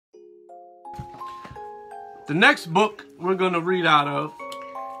The next book we're going to read out of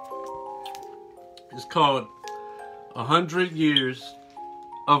is called 100 Years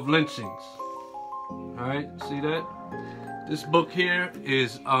of Lynchings. Alright, see that? This book here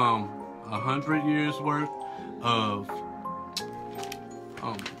is 100 years worth of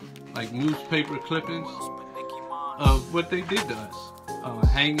like newspaper clippings of what they did to us.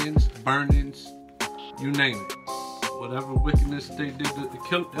 Hangings, burnings, you name it. Whatever wickedness they did to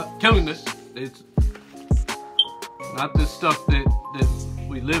killing us. It's not this stuff that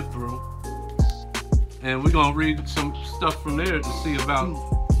we lived through. And we're gonna read some stuff from there to see about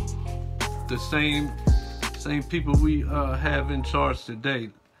the same people we have in charge today,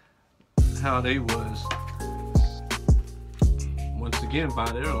 how they was once again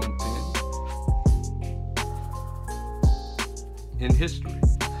by their own pen in history.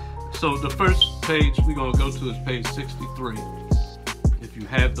 So the first page we're gonna go to is page 63. If you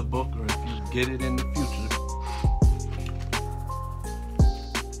have the book or if you get it in the future.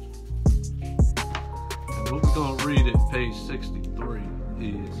 What we're going to read at page 63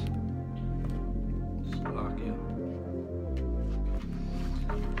 is Slovakia.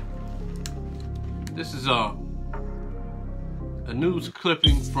 This is a news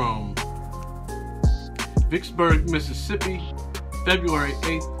clipping from Vicksburg, Mississippi, February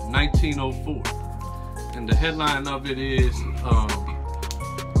 8th, 1904. And the headline of it is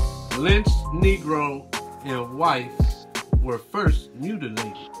Lynched Negro and Wife Were First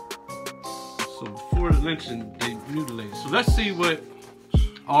Mutilated. So before the lynching, they mutilated. So let's see what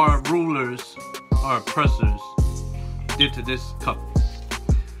our rulers, our oppressors, did to this couple.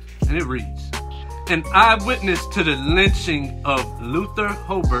 And it reads, an eyewitness to the lynching of Luther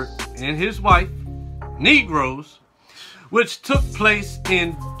Hobart and his wife, Negroes, which took place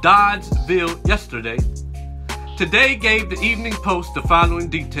in Doddsville yesterday, today gave the Evening Post the following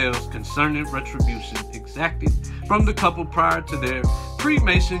details concerning retribution exacted from the couple prior to their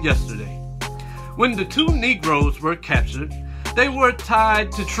cremation yesterday. When the two Negroes were captured, they were tied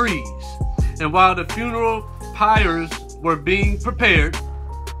to trees, and while the funeral pyres were being prepared,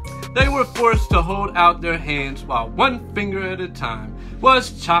 they were forced to hold out their hands while one finger at a time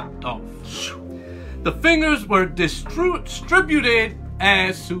was chopped off. The fingers were distributed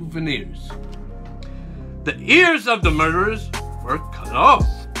as souvenirs. The ears of the murderers were cut off.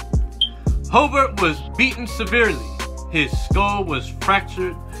 Hobart was beaten severely. His skull was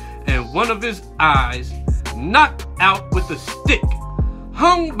fractured and one of his eyes knocked out with a stick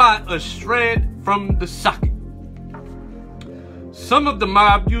hung by a shred from the socket. Some of the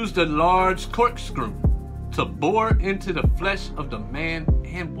mob used a large corkscrew to bore into the flesh of the man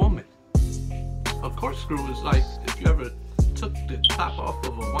and woman. A corkscrew is like if you ever took the top off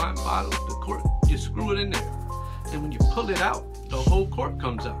of a wine bottle, the cork, you screw it in there. And when you pull it out, the whole cork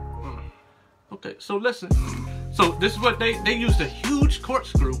comes out. Okay, so listen. So this is what they used a huge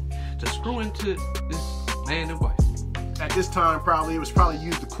corkscrew to screw into this man and wife. At this time, it was probably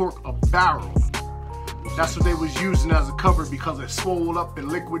used to cork a barrel. That's what they was using as a cover because it swelled up in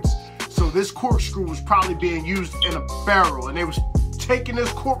liquids. So this corkscrew was probably being used in a barrel, and they was taking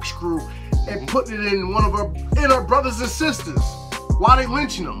this corkscrew and putting it in our brothers and sisters. Why they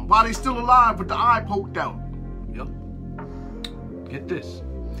lynching them? Why they still alive with the eye poked out? Yep. Get this.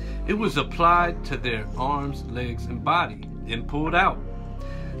 It was applied to their arms, legs, and body, and pulled out.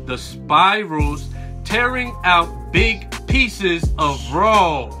 The spirals tearing out big pieces of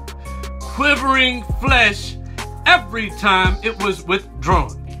raw, quivering flesh every time it was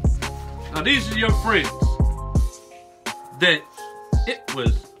withdrawn. Now these are your friends that it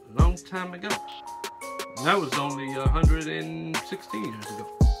was a long time ago. And that was only 116 years ago.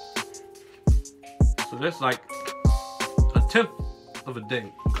 So that's like a tenth of a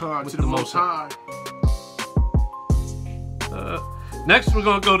day. To the Most High. Next, we're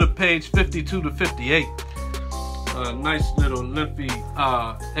going to go to page 52 to 58. Nice little lengthy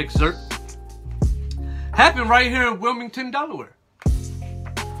excerpt. Happened right here in Wilmington, Delaware.